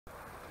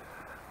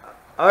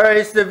Alright,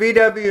 it's the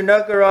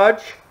vwnut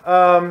garage.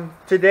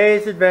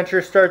 Today's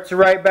adventure starts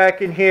right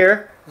back in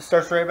here. It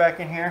starts right back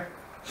in here.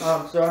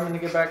 So I'm going to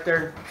get back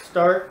there and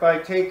start by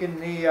taking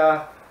the,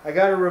 I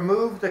got to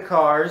remove the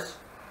cars.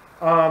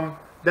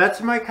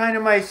 That's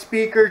my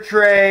speaker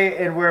tray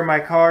and where my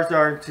cars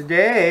are. And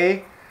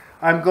today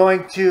I'm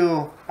going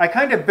to, I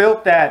kind of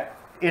built that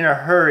in a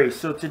hurry.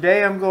 So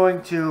today I'm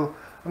going to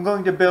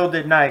build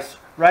it nice.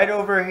 Right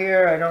over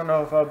here, I don't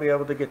know if I'll be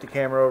able to get the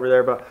camera over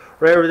there, but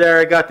right over there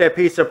I got that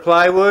piece of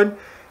plywood,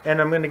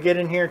 and I'm going to get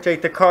in here and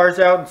take the cars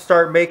out and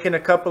start making a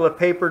couple of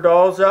paper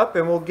dolls up,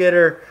 and we'll get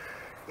her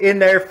in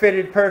there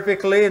fitted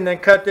perfectly, and then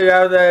cut it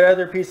out of that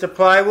other piece of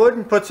plywood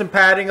and put some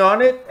padding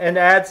on it and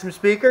add some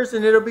speakers,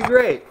 and it'll be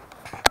great.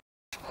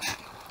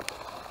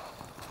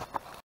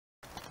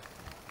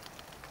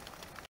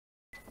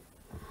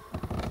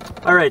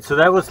 Alright, so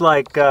that was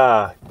like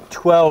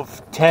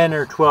 10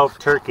 or 12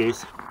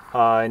 turkeys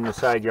in the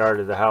side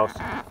yard of the house,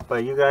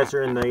 but you guys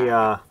are in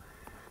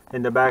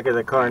the back of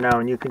the car now,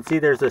 and you can see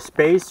there's a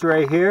space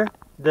right here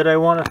that I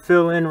want to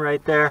fill in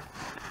right there,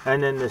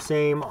 and then the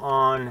same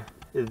on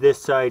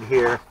this side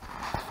here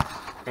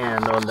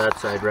and on that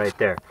side right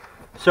there.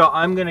 So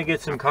I'm gonna get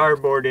some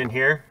cardboard in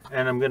here,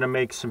 and I'm gonna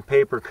make some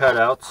paper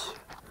cutouts,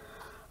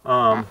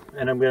 and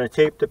I'm gonna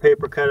tape the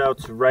paper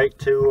cutouts right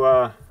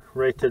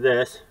to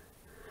this,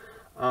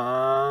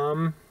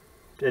 and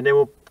then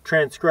we'll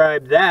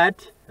transcribe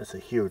that, that's a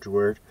huge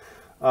word,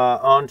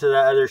 onto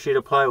that other sheet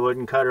of plywood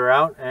and cut her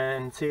out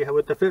and see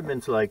what the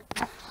fitment's like.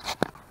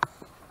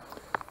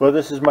 Well,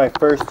 this is my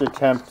first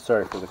attempt,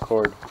 sorry for the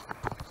cord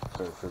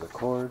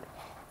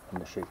and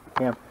the shaky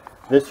cam.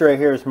 This right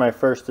here is my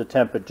first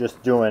attempt at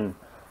just doing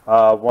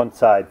one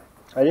side.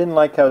 I didn't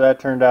like how that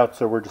turned out,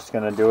 so we're just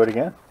going to do it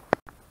again.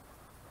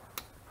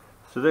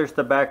 So there's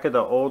the back of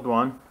the old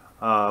one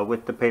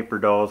with the paper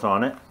dolls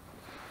on it.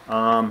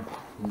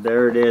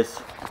 There it is.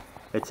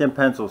 It's in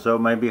pencil, so it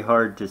might be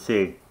hard to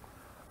see.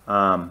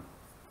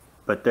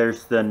 But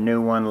there's the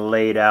new one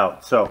laid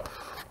out. So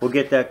we'll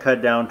get that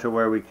cut down to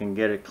where we can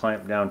get it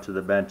clamped down to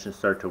the bench and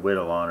start to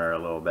whittle on her a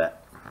little bit.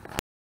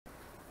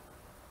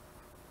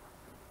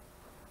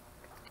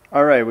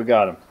 Alright, we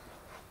got him.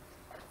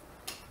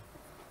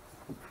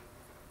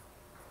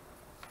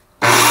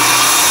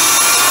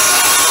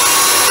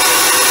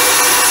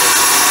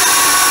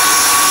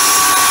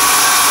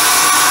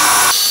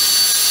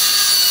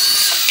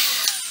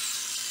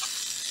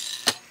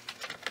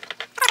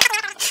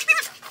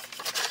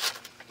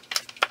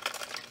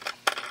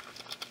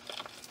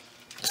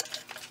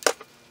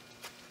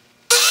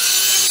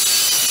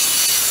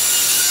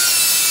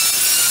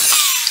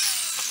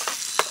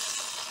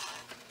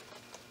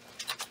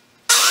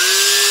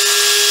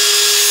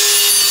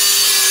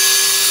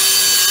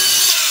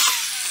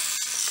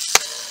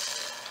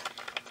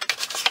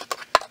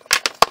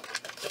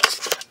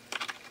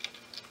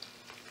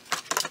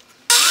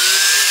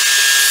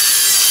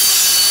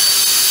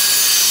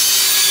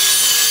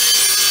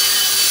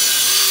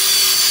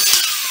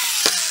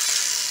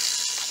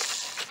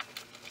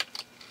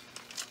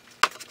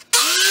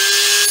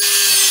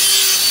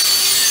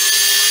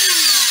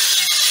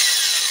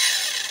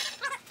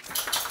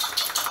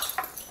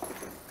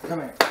 Come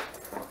here.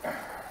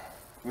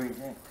 What do you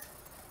think?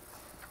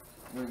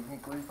 What do you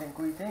think? What do you think?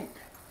 What do you think?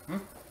 Hmm?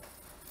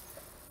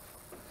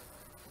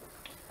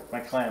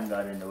 My clam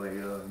got in the way.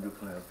 The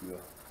clam.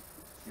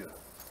 Yeah.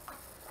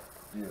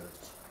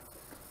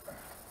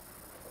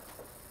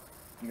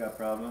 You got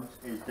problems?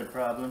 Are the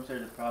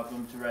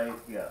problems right?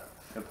 Yeah.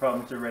 The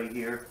problems are right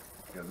here.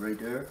 Yeah, right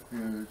there. Yeah,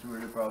 that's where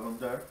the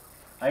problems are.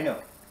 I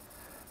know.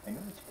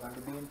 It's part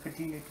of being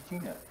patina.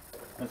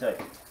 One sec.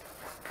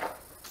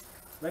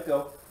 Let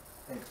go.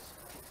 Thanks.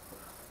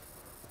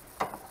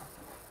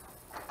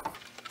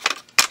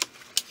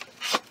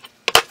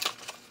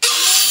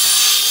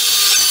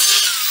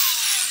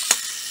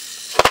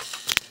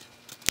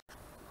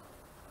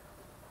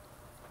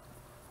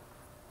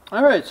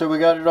 Alright, so we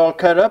got it all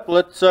cut up.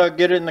 Let's get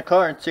it in the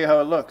car and see how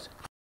it looks.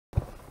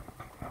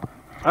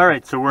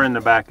 Alright, so we're in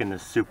the back, and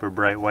this super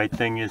bright white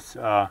thing is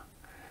the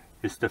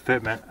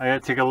fitment. I gotta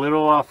take a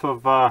little off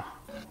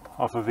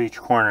of each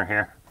corner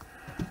here,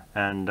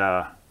 and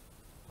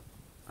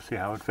see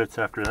how it fits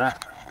after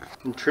that.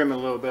 And trim a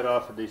little bit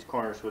off of these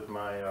corners with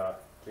my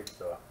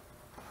jigsaw.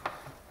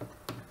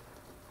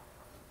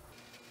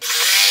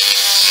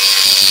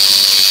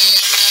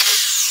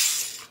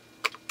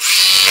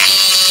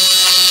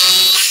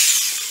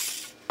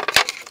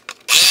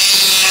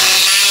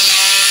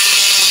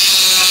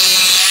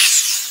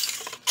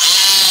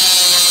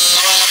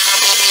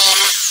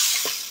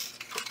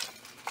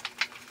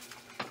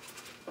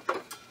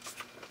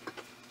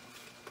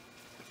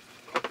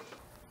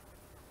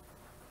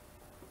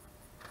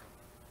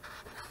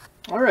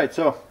 Alright,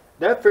 so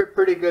that fit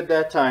pretty good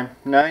that time.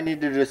 Now I need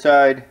to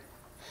decide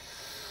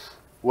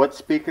what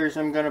speakers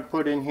I'm going to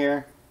put in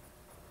here,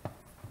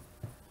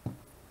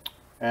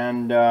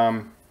 and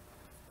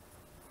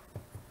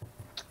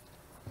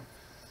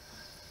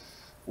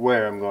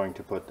where I'm going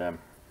to put them.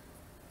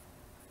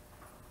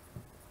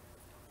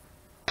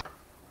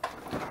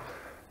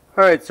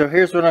 Alright, so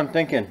here's what I'm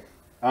thinking.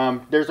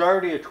 There's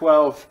already a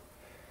 12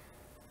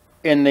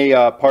 in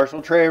the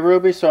partial tray of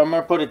Ruby, so I'm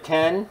going to put a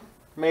 10,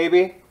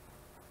 maybe.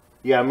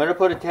 Yeah, I'm going to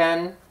put a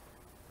 10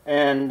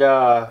 and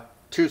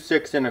 2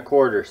 6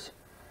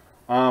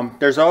 1/4.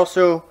 There's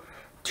also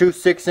 2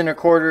 6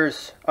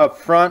 1/4 up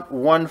front,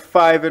 1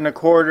 5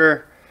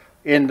 1/4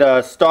 in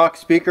the stock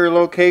speaker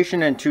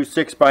location, and 2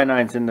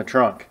 6x9s in the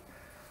trunk.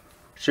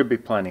 Should be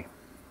plenty.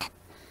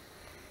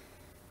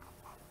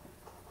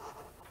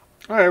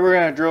 Alright, we're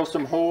going to drill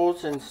some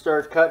holes and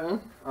start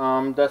cutting.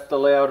 That's the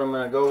layout I'm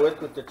going to go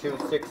with the 2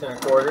 6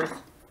 1/4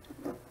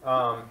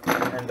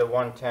 and the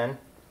 1 10.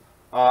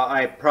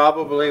 I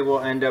probably will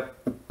end up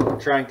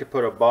trying to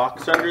put a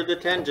box under the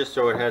 10 just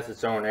so it has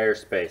its own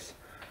airspace.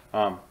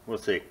 We'll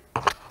see.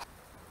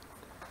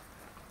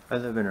 I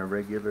live in a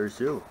regular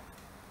zoo.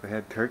 We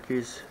had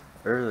turkeys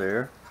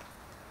earlier.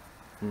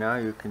 Now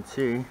you can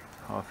see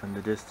off in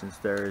the distance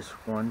there is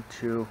 1,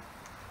 2,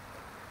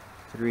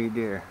 3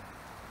 deer.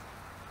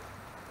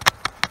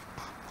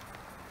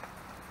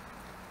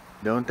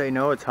 Don't they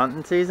know it's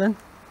hunting season?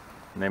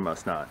 They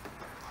must not.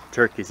 The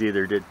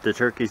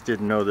turkeys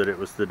didn't know that it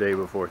was the day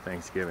before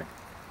Thanksgiving.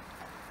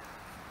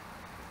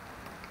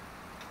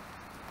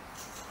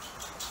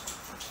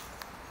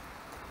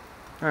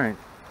 Alright,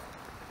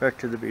 back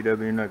to the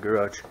vwnut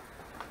garage.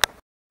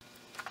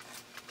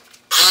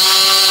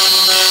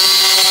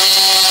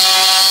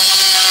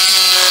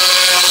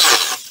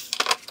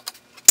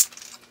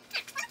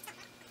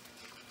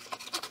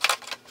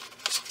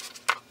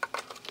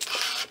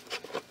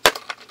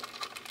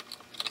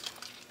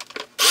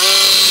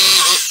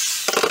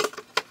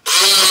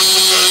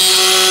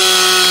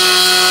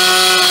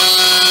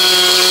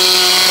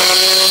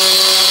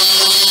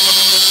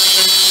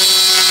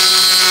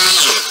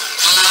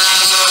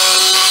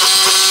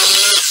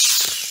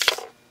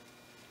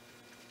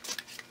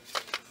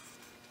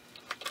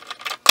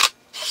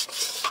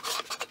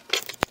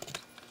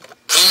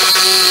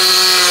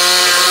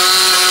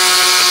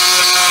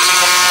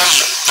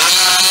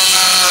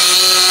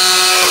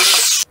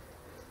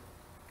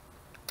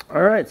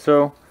 Alright,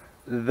 so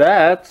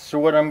that's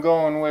what I'm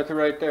going with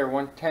right there.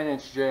 1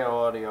 10-inch JL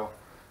audio,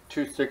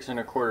 2 6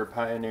 1/4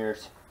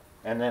 Pioneers,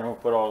 and then we'll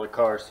put all the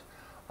cars.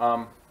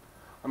 I'm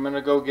going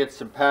to go get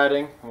some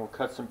padding. We'll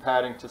cut some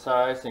padding to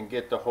size and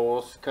get the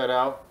holes cut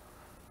out.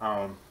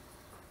 I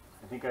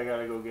think I got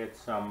to go get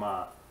some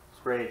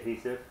spray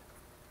adhesive.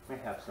 May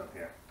have some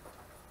here.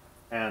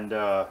 And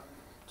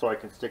so I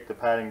can stick the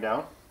padding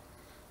down.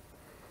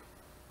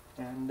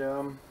 And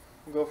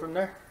we'll go from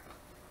there.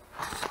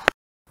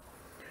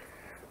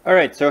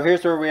 Alright, so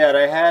here's where we at.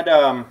 I had,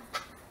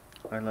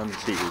 let me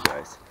see you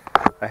guys.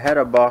 I had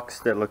a box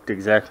that looked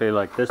exactly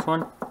like this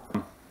one.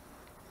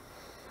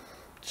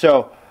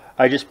 So,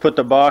 I just put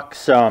the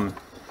box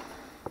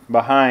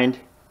behind,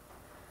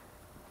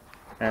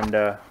 and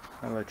I'll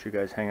let you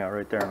guys hang out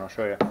right there and I'll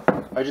show you.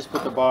 I just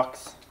put the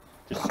box,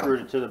 just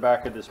screwed it to the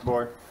back of this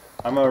board.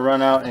 I'm going to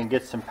run out and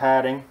get some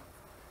padding,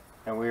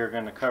 and we are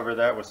going to cover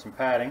that with some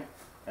padding,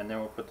 and then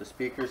we'll put the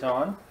speakers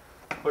on,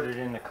 put it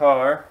in the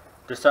car.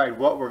 Decide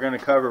what we're going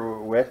to cover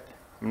it with.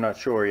 I'm not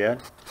sure yet.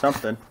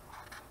 Something.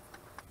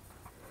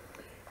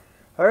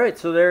 Alright,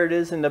 so there it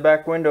is in the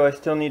back window. I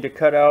still need to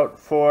cut out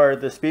for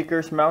the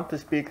speakers, mount the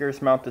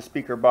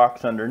speaker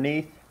box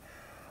underneath.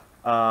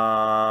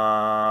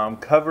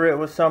 Cover it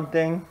with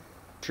something.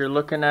 What you're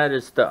looking at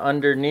is the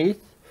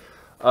underneath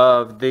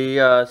of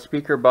the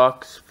speaker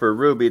box for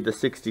Ruby, the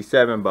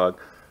 67 bug.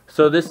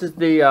 So this is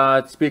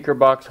the speaker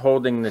box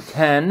holding the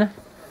 10,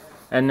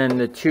 and then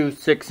the 2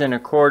 6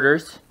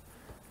 1/4.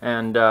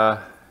 And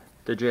the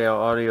JL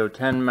Audio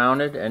 10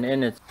 mounted, and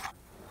in its...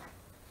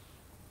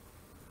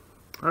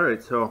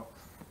 Alright, so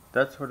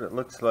that's what it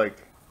looks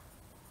like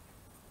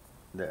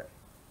there,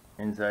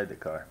 inside the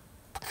car.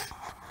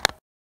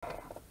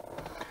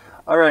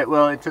 Alright,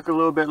 well, it took a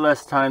little bit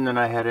less time than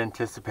I had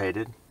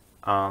anticipated,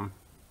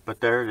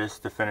 but there it is,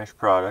 the finished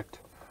product.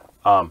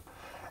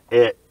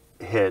 It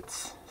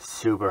hits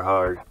super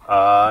hard.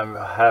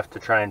 I have to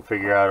try and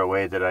figure out a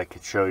way that I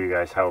could show you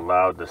guys how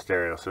loud the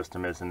stereo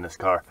system is in this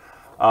car.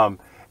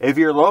 If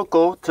you're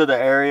local to the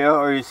area,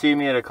 or you see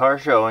me at a car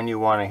show and you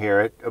want to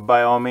hear it,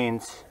 by all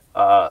means,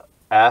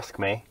 ask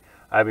me.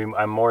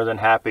 I'm more than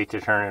happy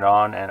to turn it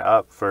on and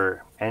up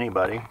for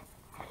anybody.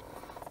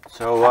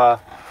 So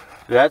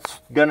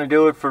that's gonna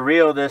do it for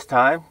real this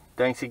time.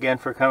 Thanks again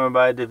for coming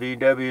by the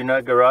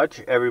vwnut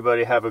garage.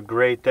 Everybody have a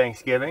great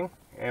Thanksgiving,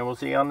 and we'll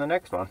see you on the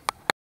next one.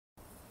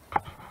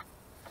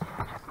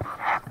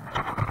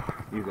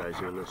 You guys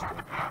are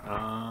listening.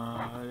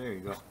 There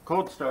you go.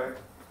 Cold start.